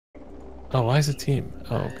Oh, why is it team?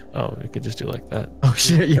 Oh, we could just do like that. Oh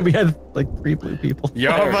shit! Yeah, we had like 3 blue people.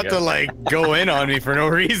 Y'all about to like go in on me for no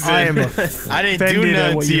reason. I am I didn't do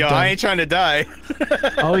nothing to y'all. I ain't trying to die.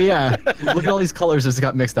 Oh yeah. Look at all these colors just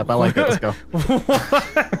got mixed up. I like it. Let's go.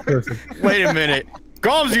 Wait a minute.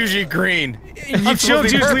 GaLm's usually green. You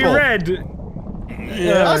chose usually red.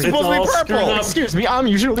 Yeah, I'm supposed to be purple. Excuse me, I'm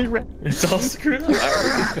usually red. It's all screwed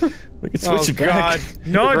up. We can switch it God. back.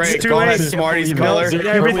 No, it's too late. Smarty's color.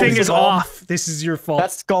 Everything is off. This is your fault.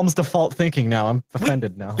 That's GaLm's default thinking now. I'm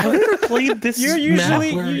offended now. I've never played this You map.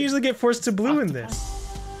 usually get forced to blue in this.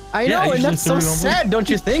 I Yeah, know, I and that's so usually sad, don't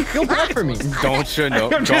you think? Feel bad for me. Don't you know?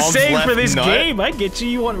 I'm just GaLm's saying left for this nut. game, I get you.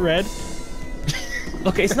 You want red.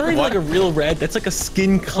 Okay, it's not even like a real red. That's like a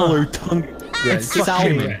skin color tongue red. It's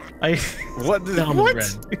salmon. What? Salmon What? red.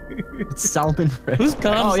 It's salmon red. Who's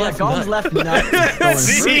GaLm's Oh yeah, left GaLm's nut? left nut.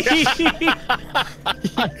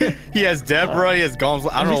 He has Deborah. He has GaLm's.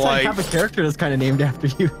 I don't know I why. have a character that's kind of named after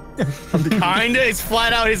you. Kinda. It's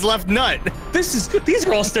flat out his left nut. These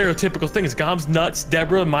are all stereotypical things. GaLm's nuts,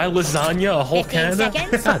 Deborah, my lasagna, a whole 15 Canada.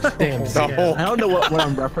 seconds. God damn. The whole I don't know what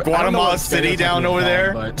I'm referencing. Guatemala City down over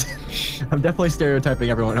there. But I'm definitely stereotyping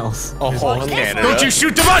everyone else. A whole Canada. Don't you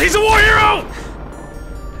shoot the bot! He's a war hero!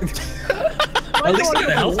 At least get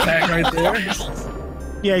the health pack right there.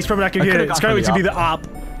 Yeah, he's probably not gonna get it. It's going to be the op,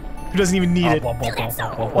 who doesn't even need it. Oh,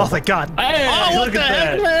 Oh, thank God. hey, Oh, what look the at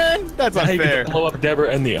heck, that. man? That's Now you unfair. can blow up Deborah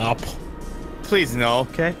and the op. Please no.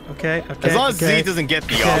 Okay. As long as Z doesn't get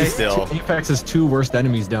the op still. Apex has 2 worst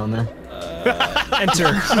enemies down there. Enter.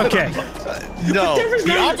 Okay. No.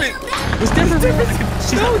 The op is...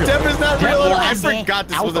 No, Deborah's not real. I forgot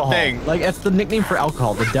this was a Alcohol. thing. Like, it's the nickname for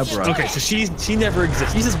alcohol, the Deborah. Okay, so she never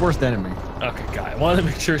existed. She's his worst enemy. Okay, God. I wanted to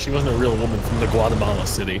make sure she wasn't a real woman from the Guatemala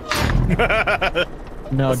City.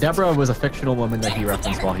 No, Deborah was a fictional woman that he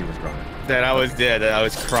referenced while he was growing. That I was dead. That I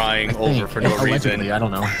was crying over for no Allegedly, reason. I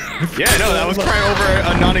don't know. Yeah, no, I was crying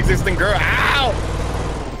over a non-existent girl. Ow!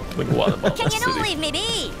 The Guatemala Can you City. not leave me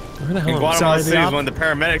be? Where the hell In am I? Guatemala Sorry, City the is op- when the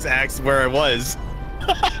paramedics asked where it was.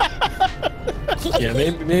 Yeah,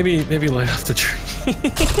 maybe light off the tree.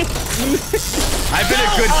 I've been a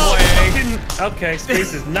good boy. Okay,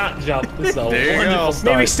 space is not jump. This is a There you wonderful go.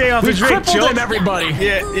 start. Maybe stay off the drink, Crippled Joe. him, everybody!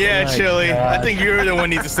 Yeah, My Chili. God. I think you're the one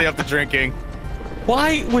who needs to stay off the drinking.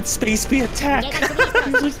 Why would space be attacked?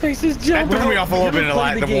 Usually space is That jump. threw me off a little bit in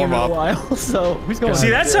the warm-up. While, so who's going See,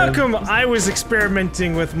 on? that's how come I was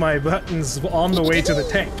experimenting with my buttons on the way to the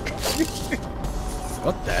tank.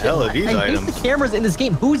 What the hell are these I hate items? the cameras in this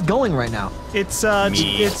game. Who's going right now? It's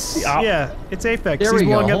Me. it's Apex. There He's we go.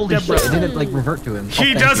 blowing up Holy Deborah. shit! It didn't like revert to him.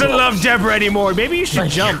 He doesn't love Deborah anymore. Maybe you should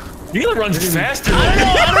jump. Neil runs faster I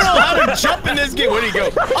than don't know how to jump in this game. Where'd he go?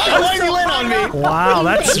 Oh, why did he land on me? Wow,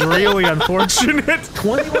 that's really unfortunate.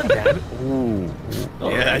 21 damage. Ooh.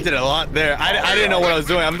 Yeah, I did a lot there. I didn't know what I was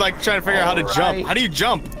doing. I'm like trying to figure out how to jump. How do you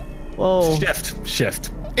jump? Whoa. Shift.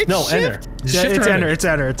 It's No, shift. enter. Yeah, Shift it's or enter. It's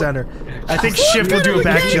enter. It's enter. I think Shift will do a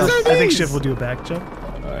back jump. I think Shift will do a back jump.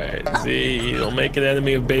 Alright, Z, don't make an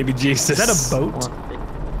enemy of baby Jesus. Is that a boat?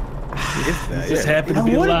 Just happen I to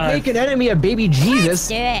be wouldn't alive. make an enemy of baby Jesus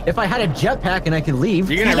do it. if I had a jetpack and I could leave.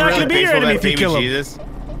 You're gonna He's not really gonna be pay your for enemy that if you baby kill him. Jesus?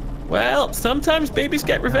 Well, sometimes babies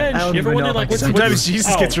get revenge. I don't You ever even know wonder, if I like, can what's do Sometimes Ow.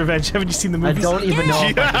 Jesus gets revenge. Haven't you seen the I movies? don't even know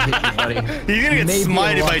if I can hit you, buddy. You're gonna get Maybe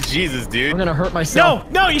smited a lot. by Jesus, I'm dude. gonna hurt myself.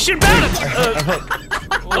 No, you should bat him.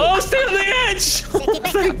 Oh, stay on the edge!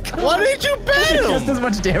 Why didn't you bet Just him? as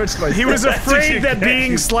much damage to myself. He was afraid that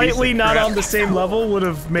being You slightly piece of not crap. on the same level would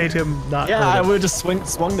have made him not. Yeah, hurt I him. would have just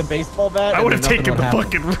swung the baseball bat. I and would have then taken the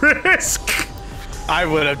nothing would fucking risk. I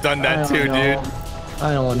would have done that too, happen. dude.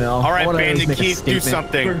 I don't know. All right, I wanna at least Bandit make a Keith, do statement.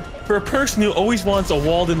 something. For a person who always wants a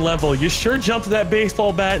Walden level, you sure jump to that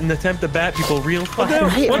baseball bat and attempt to bat people real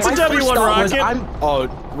fast. Hey, What's my a first W1 thought was, rocket? Oh,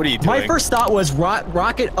 what are you doing? My first thought was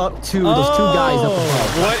rocket up to those 2 guys up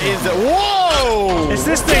above. What is it? Whoa! It's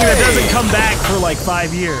this thing that doesn't come back for like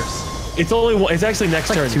 5 years. It's only one. It's actually next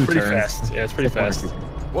It's like turn. 2 It's pretty turns. fast. Yeah, it's pretty fast.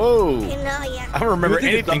 Whoa! You know, yeah. I don't remember I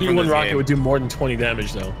think anything the from W1 this rocket game. would do more than 20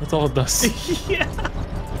 damage though. That's all it does. Yeah.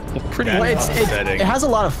 Pretty Well, upsetting. it has a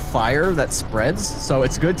lot of fire that spreads, so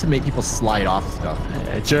it's good to make people slide off stuff.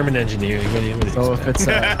 German engineering. What do you So if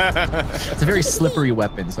expect? it's a very slippery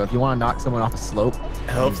weapon. So if you want to knock someone off a slope,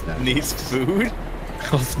 Help use that. needs food.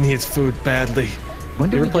 Health needs food badly. When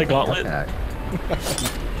did You we ever play get the Gauntlet? jetpack?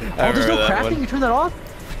 I Oh, there's no remember that crafting. one. You turn that off?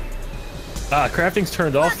 Crafting's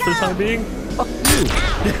turned off for the time being. Fuck you.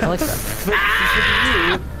 I like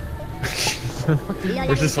that.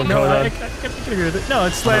 Where's this one No, going I on? can't agree with it. No,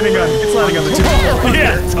 it's landing on the 2 people.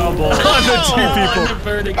 Yeah, Tumble. on the 2 people.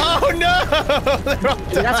 Burning. Oh no!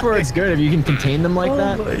 See, that's where it's good if you can contain them like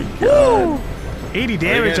that. My God. 80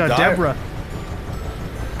 damage on Deborah.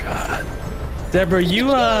 God. Deborah, you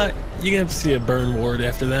gonna see a burn ward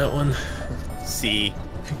after that one. See.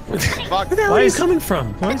 Fuck. Where are you coming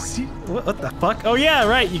from? What the fuck? Oh yeah,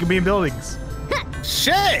 right. You can be in buildings.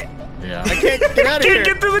 Shit! Yeah. I can't get out of here.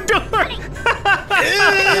 Can't get through the door.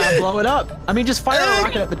 Yeah, blow it up. I mean, just fire a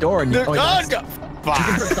rocket at the door and you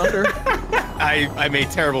thunder. I made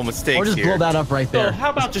terrible mistakes or just blow that up right there. So how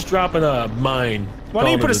about just dropping a mine? Why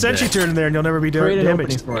don't you put a sentry turret in there and you'll never be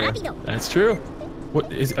damaged? That's true.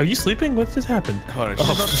 What is? Are you sleeping? What just happened? Hold on.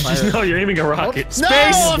 Oh, no, you're aiming a rocket. No,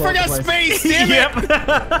 I forgot space. Damn it.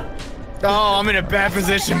 Yep. Oh, I'm in a bad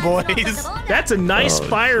position, boys. That's a nice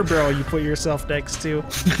fire barrel you put yourself next to.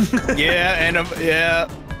 Yeah, and yeah.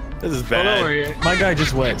 This is bad. Don't worry. My guy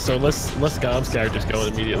just went, so let's GaLm's characters go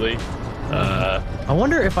immediately. I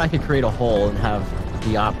wonder if I could create a hole and have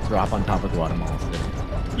the op drop on top of Guatemala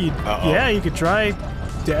City. Yeah, you could try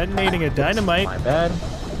detonating a dynamite. My bad.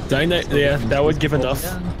 Dynamite, yeah, that would give enough.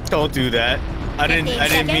 Don't do that. I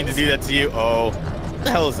didn't mean to do that to you. Oh, what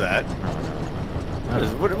the hell is that?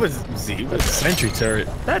 What was Z? That's a sentry turret.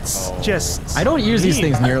 That's just. I don't use these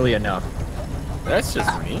things nearly enough. That's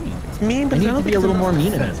just mean. It's mean, but I need to be a little more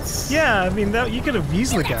mean in it. Yeah, I mean, you could have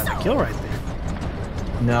easily gotten a kill right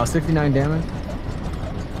there. No, 69 damage.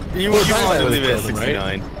 You would probably leave it at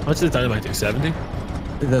 69. What's the dynamite do? 70?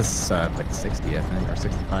 This like 60, I think, or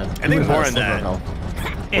 65. I think more than that.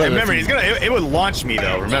 Wait, remember, it would launch me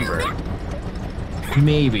though. Remember.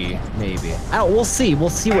 Maybe. We'll see. We'll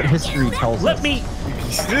see what history tells us. Let me.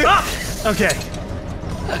 Ah! Okay.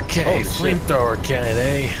 Okay, flamethrower cannon,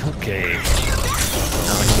 eh? Okay.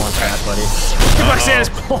 No, he wants that, buddy. Good luck, Sanus.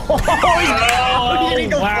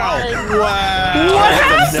 Wow. What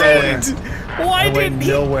happened? Why did he?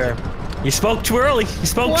 Nowhere. You spoke too early. You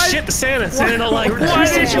spoke shit to Santa. Santa don't like that. Why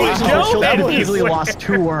did you know That that? easily lost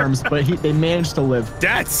 2 worms, but they managed to live.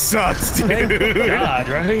 That sucks, dude. God,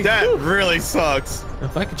 right? That really sucks.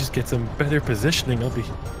 If I could just get some better positioning, I'll be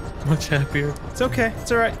much happier. It's okay.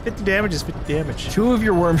 It's alright. 50 damage is 50 damage. 2 of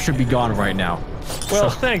your worms should be gone right now. Well,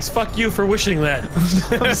 thanks. Fuck you for wishing that.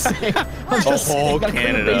 I'm just saying,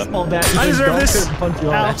 Canada. Baseball bat, I deserve this.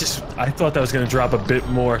 I thought that was gonna drop a bit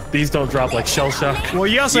more. These don't drop like shell shock. Well,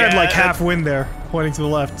 you also had like half wind there, pointing to the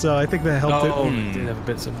left, so I think that helped it. Oh, did have a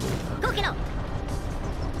bit some.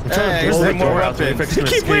 Hey, there's more weapons.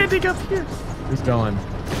 Keep landing up here. Who's going?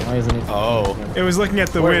 Why isn't he? Oh. It was looking at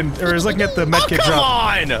the wind, or it was looking at the medkit Come drop.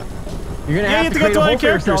 on! You're gonna you have have to to go create to a all hole for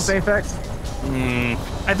yourself, characters. Aphex.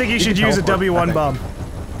 I think you should can use a teleport, W1 bomb.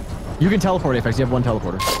 You can teleport, Aphex. You have 1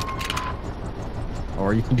 teleporter.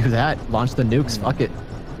 Or you can do that. Launch the nukes. Fuck it.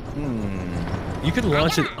 You could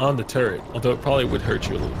launch it on the turret, although it probably would hurt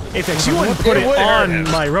you a little bit. Aphex, you wouldn't put it on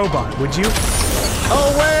my robot, would you?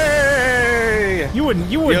 Oh way! You wouldn't.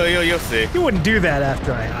 You'll see. You wouldn't do that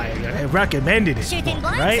after I recommended it,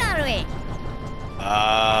 right?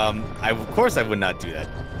 Of course I would not do that.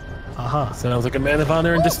 Sounds like a man of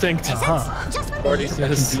honor and distinct. Already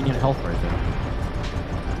says convenient health right there.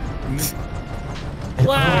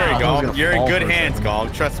 There you go. You're in good hands,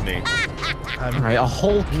 GaLm. Trust me. Alright, a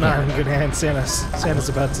whole Not in good hands. Santa's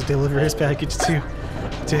about to deliver his package to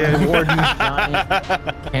Warden.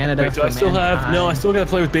 Canada. Wait, do I still have? No, I still gotta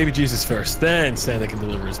play with Baby Jesus first. Then Santa can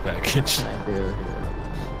deliver his package.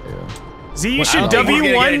 Z, you should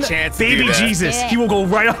W1 Baby Jesus. He will go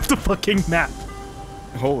right off the fucking map.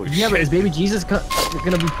 Holy shit. Yeah, but is Baby Jesus gonna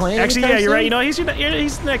be playing? Actually, yeah, you're right. You know, he's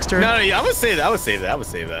next turn. No, I would say that. I would say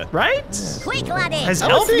that. Right? Has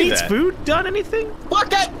Elf Needs Food done anything?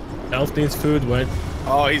 Fuck it! Elf Needs Food went.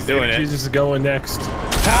 Oh, he's doing Baby it. Jesus is going next.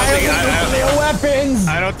 Weapons!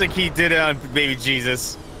 I don't think he did it on Baby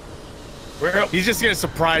Jesus. He's just gonna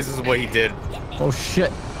surprise us with what he did. Oh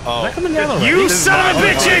shit. Oh. Coming down You son of a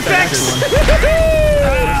bitch, Aphex!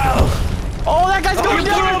 Oh, that guy's going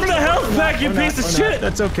down! What the hell back, you piece of shit!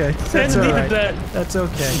 That's okay. That's Santa needed alright. that. That's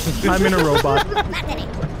okay. I'm in a robot.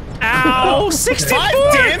 Ow! 64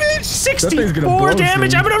 damage? 64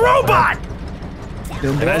 damage! I'm in a robot!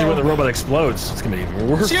 Imagine when the robot explodes. It's gonna be even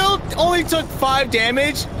worse. Jill only took 5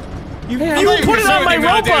 damage. You put it on my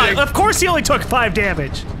robot! Of course he only took 5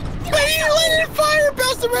 damage! But he lit it fire,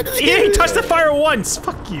 bounced right to the Yeah, he touched the fire once!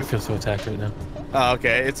 Fuck you! I feel so attacked right now. Oh,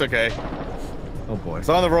 okay, it's okay. Oh boy.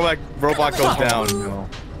 So the robot goes down. No.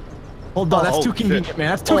 Hold on, that's too convenient, man.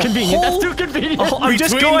 That's too convenient. That's too convenient. I'm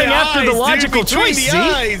just going after the logical choice,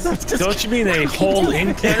 see? Don't you mean a hole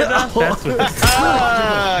in Canada? That's what this is.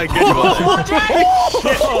 Ah, good one.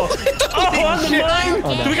 Oh, on the mine?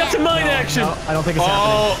 Oh, no. Do we got some mine action? No, I don't think it's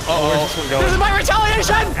happening. This is my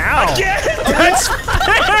retaliation! Ow! Again? That's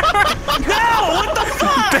No! What the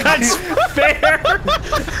fuck? That's fair.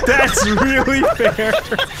 That's really fair.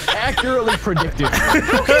 Accurately predicted.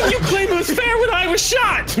 How can you claim it was fair when I was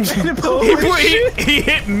shot? He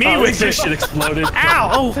hit me with this this. shit exploded.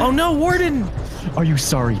 Ow! Oh no, Warden. Are you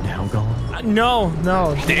sorry now, GaLm? No.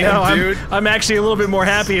 Damn, dude. I'm actually a little bit more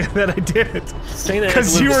happy that I did it.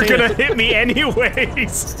 Because you were gonna hit me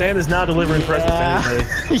anyways. Stan is now delivering presents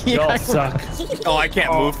to anybody. Y'all suck. Oh, I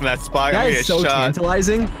can't move from that spot. That I'm gonna is get so shot.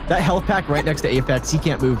 tantalizing. That health pack right next to Apex, he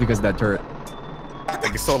can't move because of that turret. I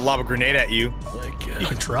can throw a lava grenade at you. You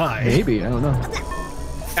can try. Maybe, I don't know.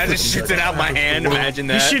 I just shoots it out my hand. Imagine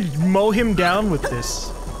You that. should mow him down with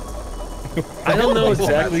this. I don't know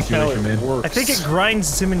exactly how it man. works. I think it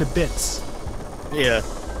grinds him into bits. Yeah.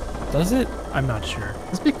 Does it? I'm not sure.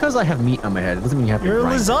 It's because I have meat on my head. It doesn't mean you have to You're a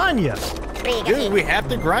grind it. lasagna. Dude, we have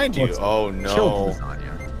to grind you. Oh Killed no. lasagna.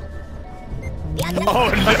 Oh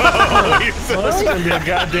no. Well, that's gonna be a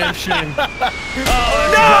goddamn shame. Oh,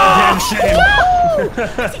 that's a goddamn shame.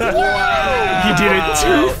 You did it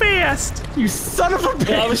too fast. You son of a bitch!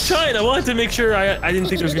 Well, I was trying. I wanted to make sure I didn't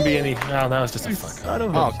think there was gonna be any. Oh, now it's just a fuck. Son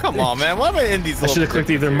of a Oh, come on, man. Why am I in these I little should have clicked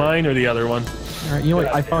either here? mine or the other one. Alright, you know what?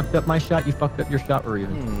 I fucked up my shot, you fucked up your shot, we're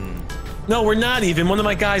even. No, we're not even. One of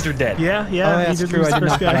my guys are dead. Yeah, Oh, he that's did true. lose I the did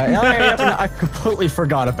first not. guy. I completely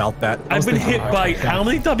forgot about that. I've been hit by how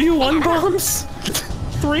many W1 bombs?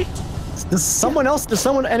 3. Does anyone else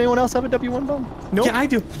have a W1 bomb? Nope. Yeah, I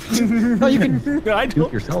do. No, you can I nuke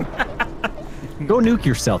don't. yourself. Go nuke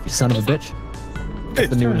yourself, you son of a bitch. That's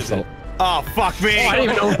the new insult. Oh, fuck me. I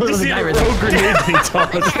didn't even know there You was a see guy a right rogue there. grenade being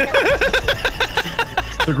tossed.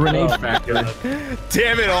 The grenade factory.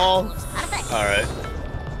 Damn it all. All right.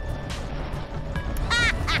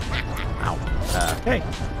 Hey. I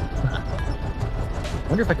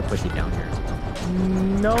wonder if I can push you down here.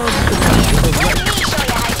 No.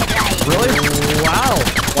 Really? Wow.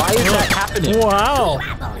 Why is that happening? Wow.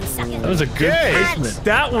 That was a good placement.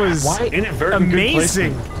 That was Why? Inadvertent good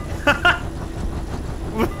amazing.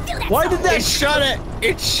 Why did that?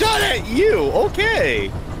 It shot at you.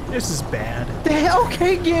 Okay. This is bad.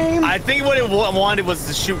 Okay, game. I think what it wanted was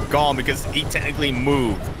to shoot GaLm because he technically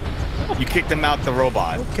moved. You kicked him out the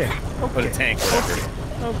robot. Okay. Or the tank, whatever.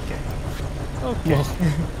 Okay. Well,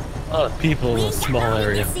 a lot of people in a small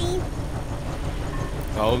area.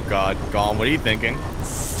 Oh god, GaLm, what are you thinking?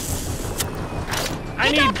 I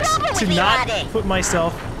need to not put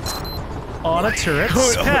myself on a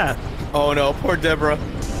turret's path. Oh no, poor Deborah.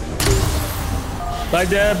 Bye,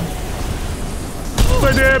 Deb.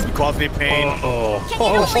 But You caused me pain. Oh.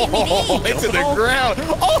 Oh, into the ground.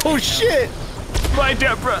 Oh shit. my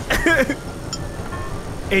Deborah.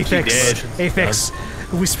 Aphex. She Aphex.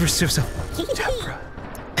 Whispers to himself. Deborah.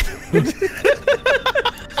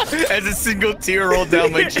 As a single tear rolled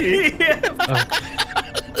down my cheek. Yeah.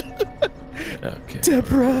 Okay.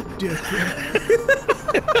 Deborah.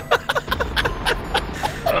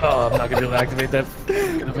 Oh, I'm not gonna be able to activate that.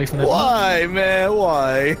 Get away from that. Why, man?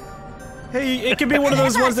 Why? Hey, it could be one of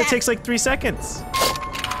those ones that takes like 3 seconds.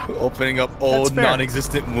 Opening up old, fair.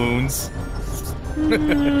 non-existent wounds.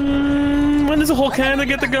 When does the whole Canada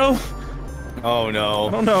get to go? Oh I no.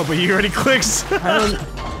 don't know, but you already clicked.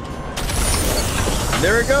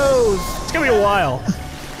 There it goes. It's gonna be a while.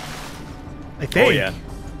 I think. Oh yeah.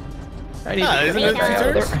 I need Ah, to isn't get it the guy out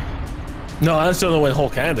two-turns? there. No, I just don't know when whole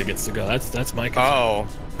Canada gets to go. That's my concern. Oh.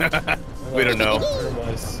 We don't know.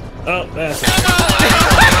 Oh, that's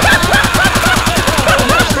it.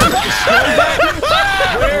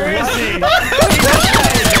 Where is he?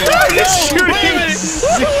 He's shooting.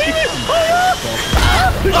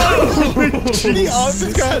 The op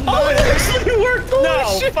just got nice. It worked.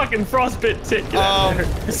 No, fucking frostbite tick. Get out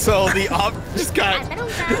of there. So the op just got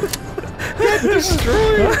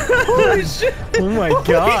destroyed. Holy shit. Oh my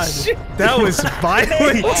god. shit. That was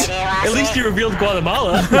violent. At least you revealed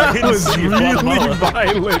Guatemala. That was really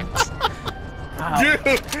violent. Dude,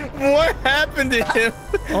 what happened to him?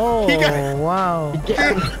 Oh, He got- wow.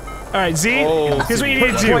 Alright, Z, Oh, here's what you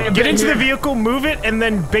need to do. Get into the vehicle, move it, and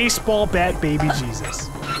then baseball bat baby Jesus.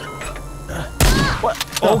 What?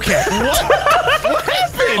 Okay. What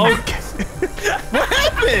happened? Okay. What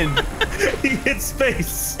happened? He hit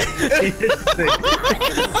space. He hit space.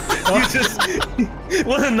 You just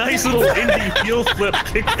what a nice little indie heel flip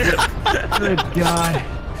kick flip. Good God.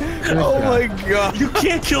 Oh my god. You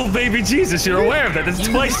can't kill baby Jesus. You're aware of that. That's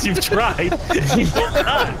twice you've tried. You will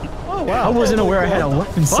not. Oh wow. I wasn't aware I had a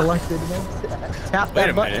weapon selected. Tap Wait that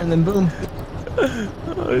a button minute. and then boom.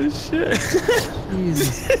 Oh shit.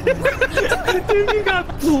 Jesus. Dude, you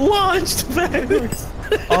got launched backwards.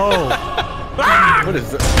 Oh. What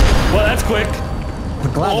is that? Well, that's quick.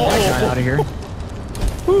 I'm glad that got out of here.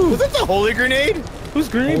 Was that the holy grenade? Whose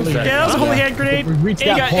grenade was that? Yeah, that was a holy hand grenade. We reached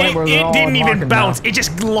that point where it they're all didn't even unlocking bounce. now. It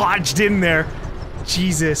just lodged in there.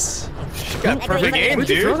 Jesus. Got perfect aim, Where'd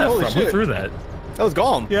you dude. throw that Holy from? Who shit. threw that? That was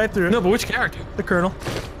GaLm. Yeah, I threw it. No, but which character? The Colonel.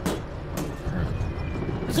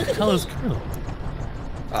 What the hell is Colonel?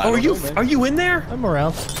 Oh, Are you in there? I'm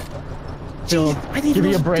around. Phil, give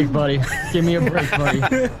me a break, buddy. Give me a break, buddy.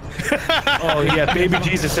 Oh yeah, baby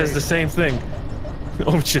Jesus says the same thing.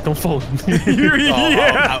 Oh shit, don't fall.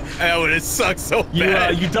 Yeah. That would have sucked so You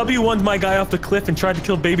bad. you W1'd my guy off the cliff and tried to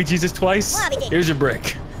kill baby Jesus twice. Here's your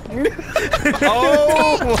brick.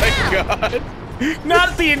 Oh my god.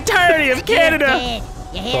 Not the entirety of Canada.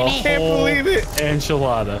 The Can't whole believe it.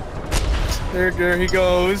 enchilada. There he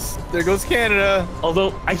goes. There goes Canada.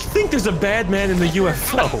 Although I think there's a bad man in the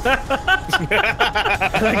UFO.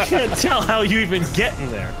 And I can't tell how you even get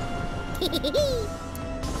in there.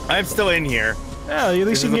 I'm still in here. Yeah, at least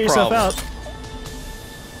This you can get is a yourself problem.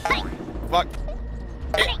 out. Fuck.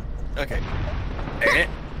 Okay.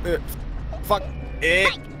 Fuck.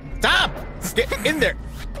 Stop! Get in there.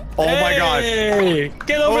 Oh my god. Hey,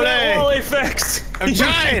 get over that Olé. wall effects. I'm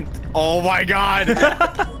trying. Oh my god.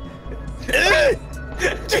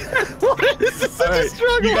 This is such a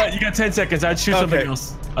struggle. You got 10 seconds. I'd shoot something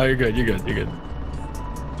else. Oh, you're good. You're good. You're good.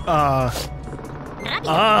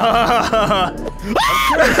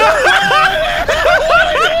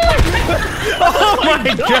 Oh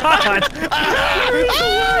my god!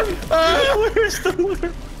 Where's the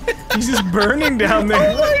worm? He's just burning down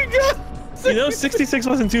there. Oh my god. You know, 66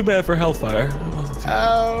 wasn't too bad for Hellfire. It wasn't too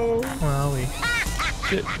Ow. Well,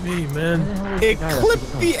 Shit me, man. It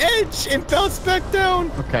clipped the edge and bounced back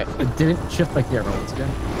down. Okay, it didn't shift like the arrow. Let's go.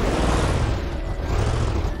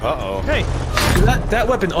 Uh-oh. hey, That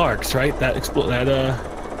weapon arcs, right? That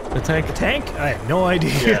the tank. tank? I have no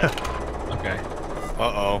idea. Okay.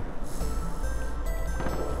 Uh-oh.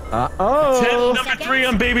 Uh-oh. Number 3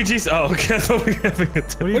 on Baby Jesus. Oh, okay. I thought we were having a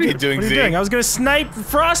What are you doing, What are Z? you doing? I was gonna snipe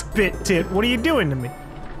Frostbit Tit. What are you doing to me?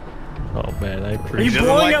 Oh man, I Are you appreciate He doesn't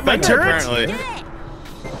blowing like up my thunder, turret? apparently.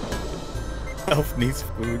 Elf needs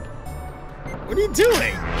food. What are you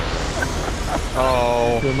doing?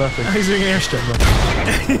 Oh. Feel nothing. He's doing an airstrike.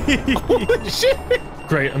 Holy shit.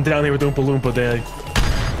 Great, I'm down here with Oompa Loompa Day.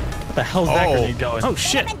 What the hell's that Oh. grenade going? Oh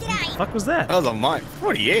shit! What the fuck was that? That was a mine.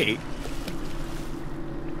 48.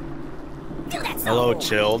 Hello,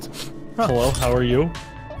 chilled. Hello, how are you?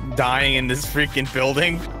 Dying in this freaking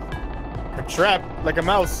building. I'm trapped like a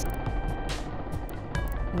mouse.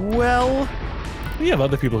 Well, We have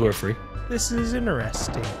other people who are free. this is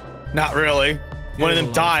interesting. Not really. One of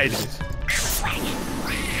them died.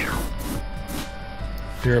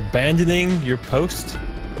 You're abandoning your post?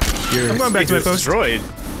 I'm going back to my post. Destroyed.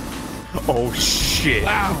 Oh shit.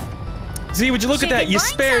 Wow. Z, would you look at that? You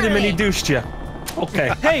spared him and he douched you.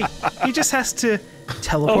 Okay. Hey, he just has to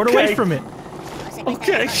teleport Okay. away from it.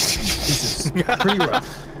 Okay. Pretty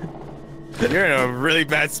rough. You're in a really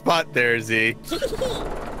bad spot there, Z.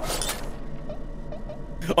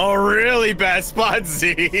 A really bad spot,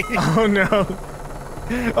 Z. Oh no!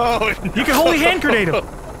 Oh, no. You can holy hand grenade him.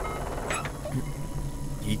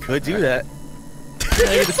 He could do that.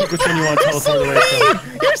 Now you get to pick which one you want to teleport away from.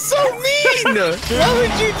 You're so mean! Why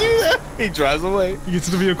would you do that? He drives away. He gets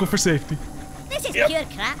to the vehicle for safety. This is pure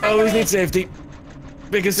crap. Always need safety.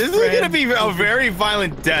 Biggest This is friend. gonna be a very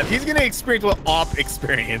violent death. He's gonna experience what Op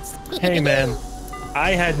experienced. Hey man,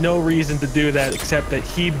 I had no reason to do that except that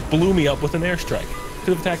he blew me up with an airstrike.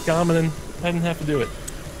 Could have attacked GaLm and then I didn't have to do it.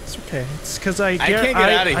 It's okay. It's because I can't get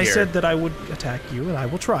outta I here. said that I would attack you, and I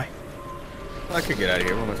will try. I could get out of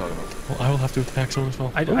here. What am I talking about? Well, I will have to attack someone as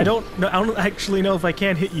well. I don't know. I don't actually know if I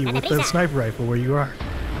can hit you with the sniper rifle where you are.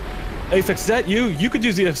 Hey, Fix, is that you? You could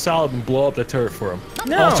use the solid and blow up the turret for him.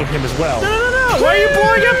 No. Also him as well. No! Why are you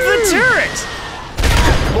blowing up the turret?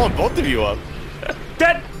 I'm blowing both of you up.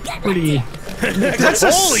 That. Pretty. That's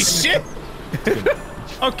a Holy shit!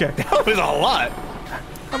 Okay. That was a lot.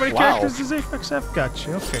 How many Wow. characters does Apex have? Got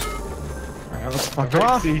you. Okay. Alright, let's fuck Right,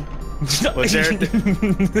 off. see? Was there-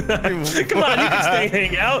 Come on, you can stay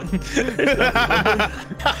hang out.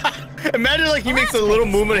 Imagine like he makes a little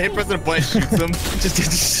movement, hit press and a button, shoots him.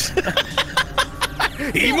 Just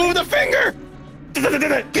He moved a finger!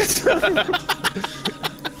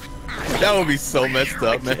 That would be so messed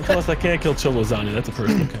up, man. Plus, I can't kill Chill Lasagna. That's a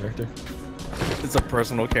personal character. It's a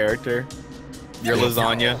personal character. Your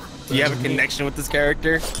lasagna. Do you have a connection with this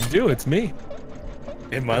character? I do. It's me.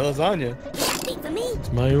 In my lasagna. Speak for me.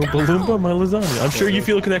 It's my Oompa Loompa, my lasagna. I'm sure you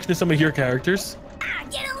feel a connection to some of your characters.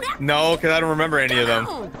 Get on up. No, because I don't remember any of them.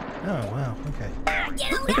 Come Oh wow. Okay. on.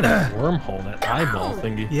 Get on Look at that wormhole, that eyeball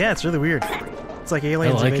thingy. Yeah, it's really weird. It's like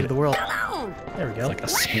aliens I like invaded it. the world. Come on. There we go. It's like a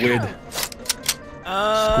squid.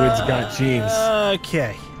 Squid's got genes.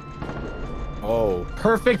 Okay. Oh.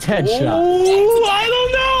 Perfect headshot. Ooh, I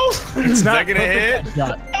don't know. It's not gonna hit.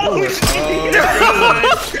 Headshot. Oh,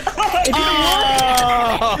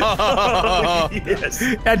 yes.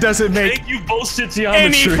 That doesn't make Thank you, bullshit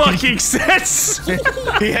any geometry. fucking sense.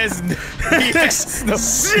 He has no,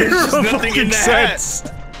 Zero nothing in fucking the sense.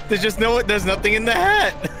 hat. There's nothing in the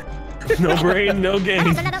hat. No brain, no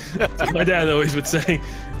game. That's what my dad always would say.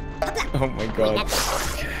 Oh my god.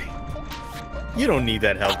 You don't need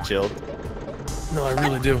that help, Jill. No, I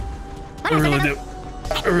really do. I really do.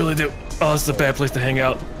 I really do. Oh, this is a bad place to hang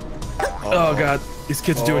out. Oh god, these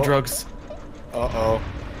kids are doing drugs. Uh-oh.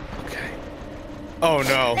 Okay. Oh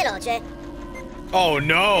no. Veloce. Oh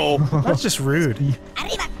no. That's just rude.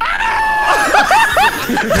 Arriva.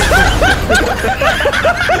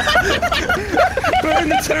 Burn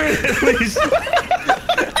the turret at least.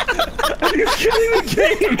 Are you kidding the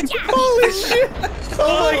game? Holy shit.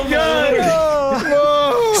 Oh my god.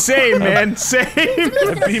 Whoa. Same, man. Same.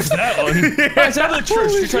 I beefed that one. Guys, out of the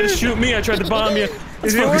church. You tried to shoot me, I tried to bomb you. It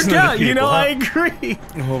Let's didn't focus work on the out. You know, people, I huh? agree.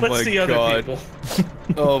 Oh Let's my see other god. people.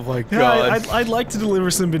 Oh my Yeah, god. I'd like to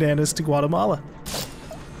deliver some bananas to Guatemala.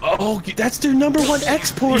 Oh, that's their #1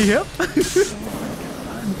 export. Yep.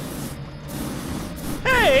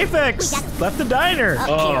 Hey, Apex! Left the diner.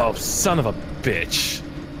 Oh, son of a bitch.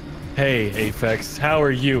 Hey, Apex, how are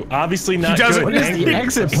you? Obviously not doesn't- good. What is the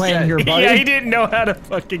exit plan here, buddy? Yeah, he didn't know how to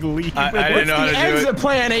fucking leave. I didn't know how to the do exit it.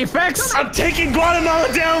 plan, Apex? I'm taking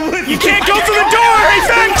Guatemala down with You can't go through the door,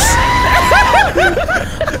 Apex!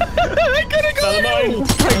 I could've gone.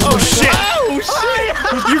 Oh shit! Oh shit.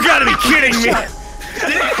 You gotta be kidding me!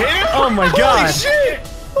 Oh my god! Shit.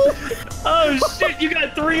 Oh shit, you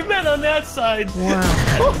got 3 men on that side. Wow.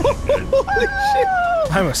 Holy shit.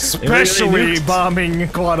 I'm especially bombing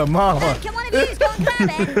Guatemala. Come on, abuse, go and grab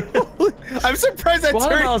it. I'm surprised that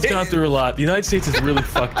Guatemala's turned. gone through a lot. The United States is really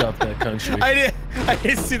fucked up, that country. I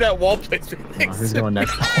didn't see that wall placement. Oh, who's going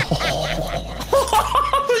next?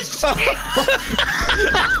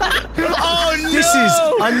 Oh no! This is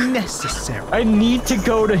unnecessary. I need to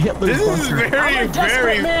go to Hitler's This is bunker. very, I'm a desperate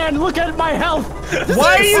very- man. Look at my health.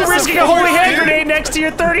 Why are you This is risking a holy hand dude. grenade next to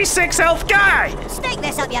your 36 health guy? Stick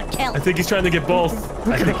this up your kill. I think he's trying to get both.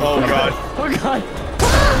 I think Oh god. Oh god.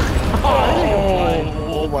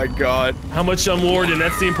 Oh my god. how much I'm Warden,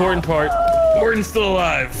 that's the important part. Warden's still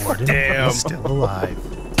alive. Damn. Still alive.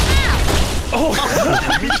 Oh,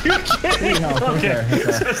 Okay.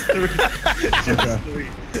 just 3. Just 3.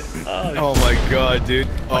 Oh my god, dude.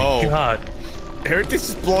 Oh. God. Everything's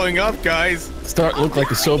just blowing up, guys. Start look like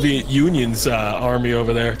the Soviet Union's army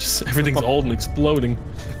over there. Just everything's old and exploding.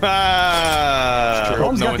 Ah.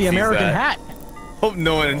 Holmes no got one the sees American that. hat. Hope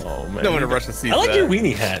no one, Oh man. no one in Russia sees I like that. your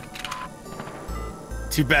weenie hat.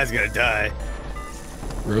 Too bad he's gonna die.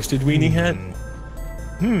 Roasted weenie hat.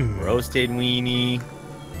 Roasted weenie.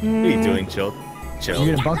 What are you doing, Chill? Chill.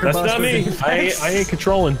 You gonna bunker That's bust not with me. Apex? I ain't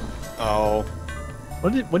controlling. Oh.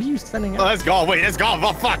 What are you sending Oh, out? that's GaLm. Wait, that's GaLm.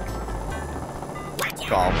 Oh, fuck.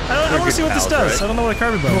 GaLm. I want to see what this does. I don't know what a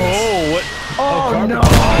carpet bomb is. Oh, what? Oh no!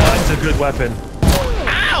 Oh, that's a good weapon.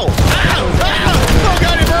 Ow! Ow! Ow! Oh,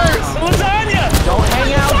 God, it hurts! Lasagna! Don't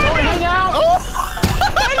hang out! Don't hang out!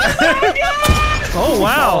 Oh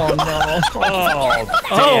wow! Oh,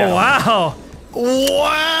 Oh damn. wow!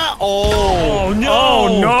 Wow! Oh! Oh no! Oh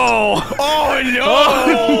no! Oh,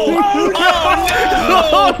 no!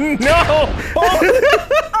 Oh no!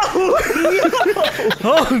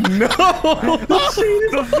 Oh no!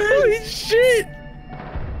 Holy shit!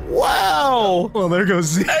 Wow! Well, there goes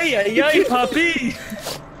Z. Hey, hey, hey, puppy!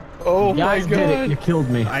 Oh Yeah, my I did it. You god! killed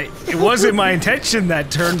me. It wasn't my intention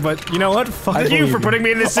that turn, but you know what? Fuck I you believe for you. putting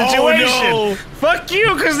me in this Oh, situation. no. Fuck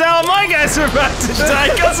you, because now my guys are about to die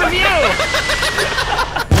because of you.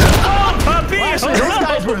 Oh, puppy! Actually, those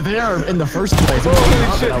guys were there in the first place.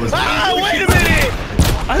 Holy shit! I was- Ah, wait a minute!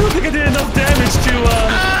 I don't think I did enough damage to,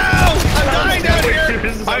 Ow! I'm dying down here!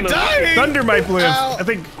 This is I'm on the- dying! Thunder might live. Ow. I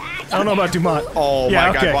think. I don't know about Dumont. Oh Yeah, my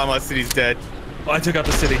okay. god, Guatemala City's dead. Oh, I took out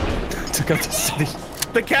the city. Took out the city.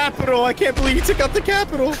 The capital! I can't believe you took out the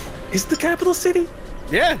capital! Is the capital city?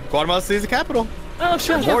 Yeah, Guatemala City's the capital. Oh,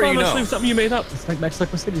 sure. The more you know. Something you made up. It's like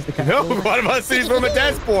Mexico City's the No, capital. Guatemala City's where my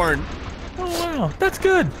dad's born. Oh, wow. That's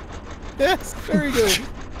good. Yes, very good.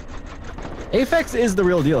 Apex is the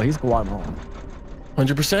real deal. He's Guatemalan.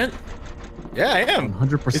 100%? Yeah, I am.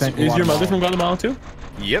 100% Is your mother from Guatemalan. Guatemala, too?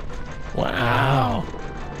 Yep. Wow.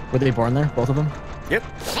 Were they born there, both of them? Yep.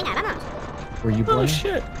 Venga, vamos. Were you born? Oh,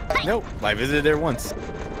 shit. Nope. I visited there once.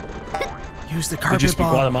 Use the Did you carpet speak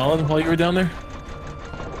bomb. Guatemalan while you were down there?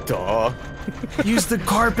 Duh. Use the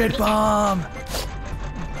carpet bomb.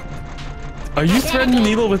 Are you threading the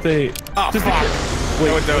needle with a... Oh, just fuck. Wait,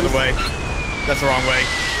 That was the other way. That's the wrong way.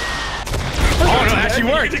 Oh, no, it actually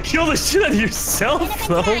you worked. to kill the shit out of yourself,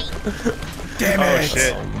 though. Damn Oh, it.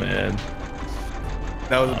 shit. Oh, man.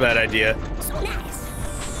 That was a bad idea. So nice.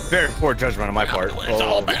 Very poor judgment on my part.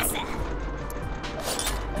 Oh.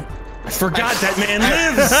 I forgot that man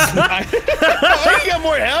lives. Oh, you got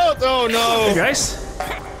more health. Oh, no. Hey, guys.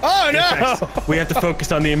 Oh, no. We have to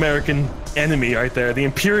focus on the American enemy right there, the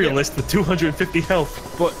imperialist with 250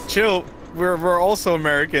 health. But chill. We're also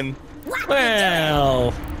American.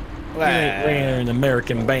 Well, we ain't wearing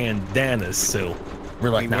American bandanas, so we're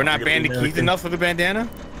like We're not really bandicoot American. enough for the bandana?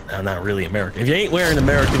 No, not really American. If you ain't wearing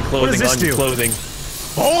American clothing this on your do? clothing,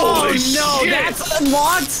 Holy no, shit. that's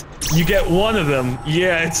unlocked. You get one of them.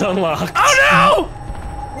 Yeah, it's unlocked. Oh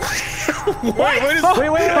Wait, what is...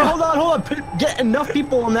 Wait, hold on. Get enough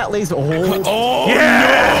people on that laser. Oh, Oh,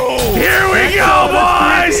 yeah! no. Here we go,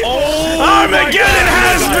 boys! Oh, Armageddon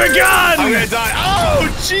has I'm begun! gonna die. Oh,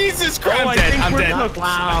 Jesus Christ. Oh, I'm I dead. think I'm we're dead. cooked.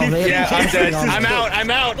 wow. Yeah, I'm dead. I'm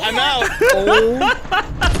out. I'm out.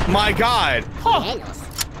 Oh, my God.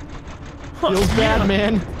 Feels bad,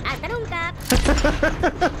 man. Hasta nunca.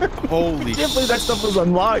 Holy I can't believe that shit. stuff was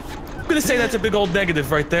unlocked. I'm gonna say that's a big old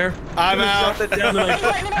negative right there. I'm out. Drop that down to like,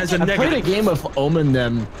 as a I played a negative. game of Omen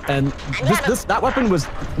them, and that weapon was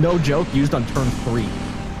no joke used on turn 3.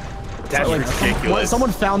 That's ridiculous.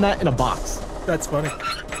 Someone found that in a box. That's funny.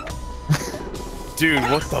 Dude,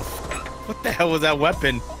 what the hell was that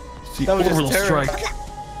weapon? That was Orbital just terrible.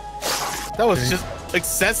 strike. That was just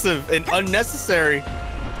excessive and unnecessary.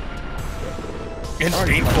 And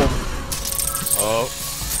painful. Oh.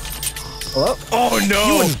 Hello? Oh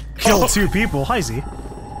no! Kill 2 people. Hi, Z.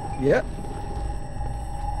 Yeah.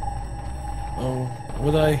 Oh,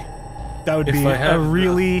 would I? That would If be I had a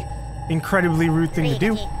really incredibly rude thing to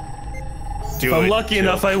do. If I'm lucky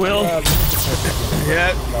enough, I will. Yep.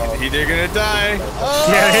 They're gonna die.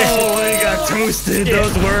 Oh. Oh, they got toasted.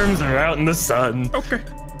 Those worms are out in the sun. Okay.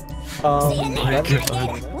 Um, I'm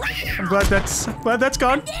glad that's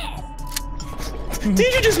gone.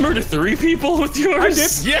 Did you just murder 3 people with yours? I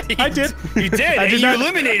did. Yeah, I did. You did. I and did you not,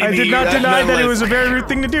 eliminated I me. did not That's deny that it less. was a very rude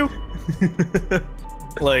thing to do.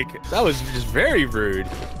 Like, that was just very rude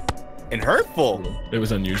and hurtful. It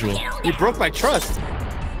was unusual. You broke my trust.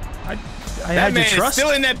 I That had man to is trust.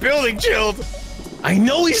 still in that building, Chilled. I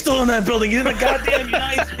know he's still in that building. He's in the goddamn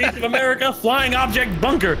United States of America flying object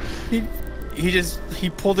bunker. He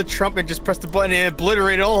pulled a Trump and just pressed the button and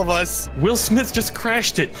obliterated all of us. Will Smith just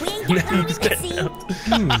crashed it. We ain't got long He's to getting see. out.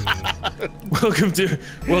 Welcome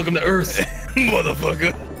to Earth.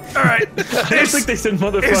 Motherfucker. All right. I don't think they said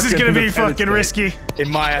motherfucker. This is gonna in be the fucking United risky. In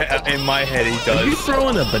my head, he Are you does.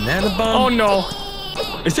 throwing a banana Oh bomb? no.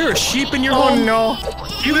 Is there a sheep in your Oh home? no.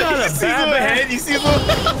 You got You a see his little bad head? You see his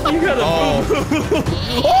little... You got a Oh.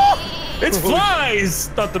 oh! It's flies!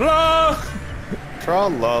 Da, da, da.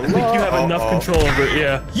 Tra-la-la. I think you have enough control over it,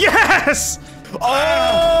 yeah. Yes.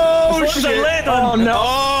 Oh, What does that shit. land on? Oh no.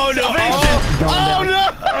 Oh, no. Salvation. Oh, no.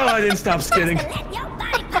 Oh, I didn't stop skidding. Your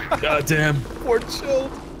body part. God damn. Poor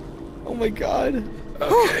Chilled. Oh, my God.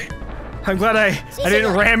 Okay. I'm glad I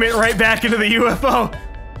didn't ram it right back into the UFO.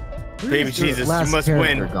 Baby Jesus, Last you must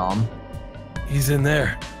character, win. GaLm. He's in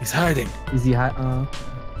there. He's hiding. Is he high? Oh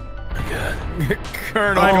my God.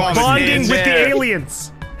 Colonel I'm GaLm is bonding in with the there.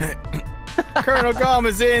 aliens. Colonel GaLm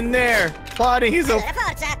is in there. Plotting his own... La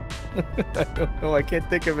forza. I don't know. I can't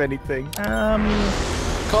think of anything.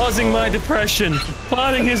 Causing my depression.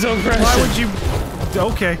 Plotting his oppression. Why would you?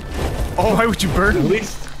 Okay. Oh, why would you At burn?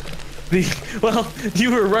 least well,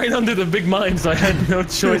 you were right under the big mine, so I had no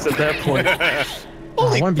choice at that point. I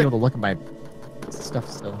want to be able to look at my stuff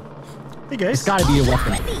still. Hey It's guys. gotta be a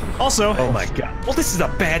weapon. Also, Oh my God. Well, this is a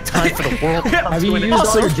bad time for the world. Have you used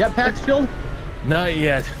all your jetpacks, Phil? Not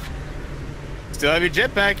yet. Still have your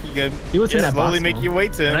jetpack. You can See what's in that slowly box, make man. your way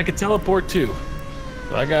to And I him. could teleport too.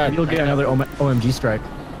 So I got. You'll get another OMG strike.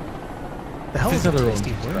 the hell is another that?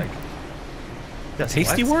 tasty Tasty worm.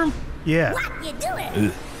 Tasty worm? Yeah. What you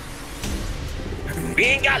doing? We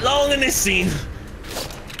ain't got long in this scene.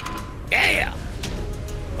 Yeah.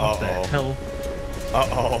 Uh-oh. Hell.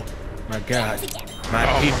 Uh-oh. My God. Together. My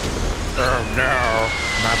people. Oh, no.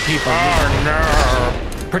 My people.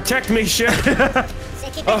 Oh, Protect me, ship.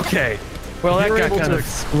 Okay. Well, If that you were got able kind to of.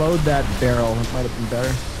 explode that barrel, it might have been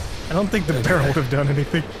better. I don't think the barrel would have done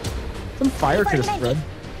anything. Some fire could have spread.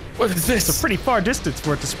 What is this? It's a pretty far distance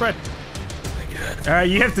for it to spread. Oh my God. All right,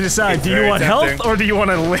 you have to decide. It's Do you very want tempting. health or do you want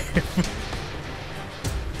to live?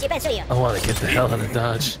 Ci penso io. I want to get the hell out of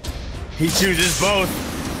Dodge. He chooses both.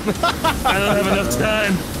 I don't have enough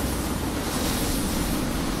time.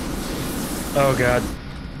 Oh God.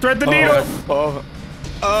 Thread the needle.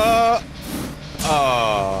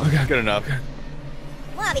 Okay, good enough.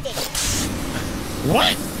 もう浴びていく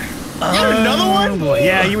What? You had another one?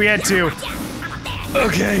 Yeah, we had 2.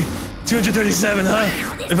 Okay, 237, huh?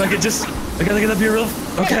 If I could just, I gotta get up here real.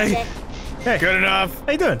 Okay. Hey, Good enough.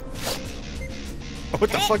 how you doing? What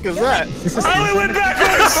the fuck is that? Oh, it went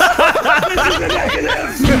backwards. This is a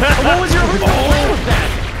negative. What was your original plan with that?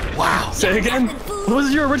 Wow. Say again. What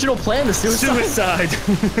was your original plan to suicide?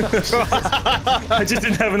 I just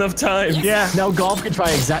didn't have enough time. Yeah. Now golf can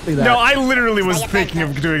try exactly that. No, I literally was thinking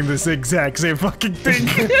of doing this exact same fucking thing.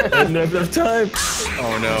 I didn't have enough time.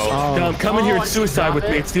 Oh no. Come in here and suicide with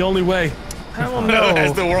me. It's the only way. I don't As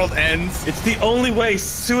know. the world ends. It's the only way.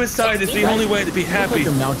 Suicide is the only way to be I feel like happy.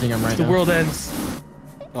 you're mounting him right The now. world ends.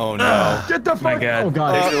 Oh no. Get the My God. Oh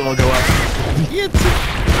god. It will go up.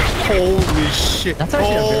 Holy shit. That's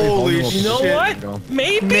actually a very Holy vulnerable shit. You know position what? to go.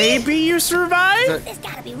 Maybe. Maybe you survive? It's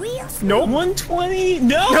gotta be real Nope. 120?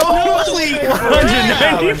 No. Holy crap.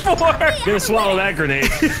 194. Gonna swallow that grenade.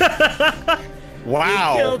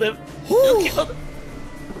 Wow. Killed him. You killed him.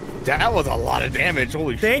 That was a lot of damage.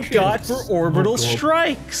 Holy Thank shit. God for orbital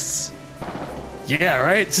strikes. Yeah,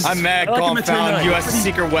 right? It's just- I'm mad I like GaLm him at turn found 9. U.S.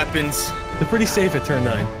 secret weapons. They're pretty safe at turn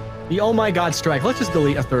 9. The oh my god strike. Let's just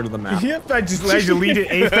delete a third of the map. Yep, I just deleted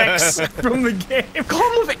Apex from the game.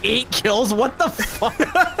 Golem with 8 kills? What the fuck?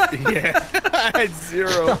 Yeah. I had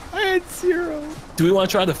 0. I had 0. Do we want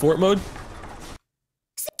to try the fort mode?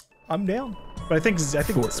 I'm down. But I think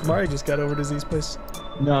Smari just got over to Z's place.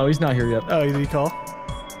 No, he's not here yet. Oh, did he call?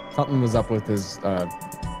 Something was up with his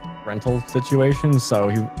rental situation, so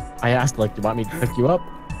I asked, like, do you want me to pick you up?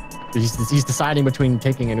 He's deciding between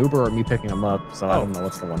taking an Uber or me picking him up, so I don't know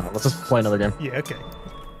what's going on. Let's just play another game. Yeah, okay.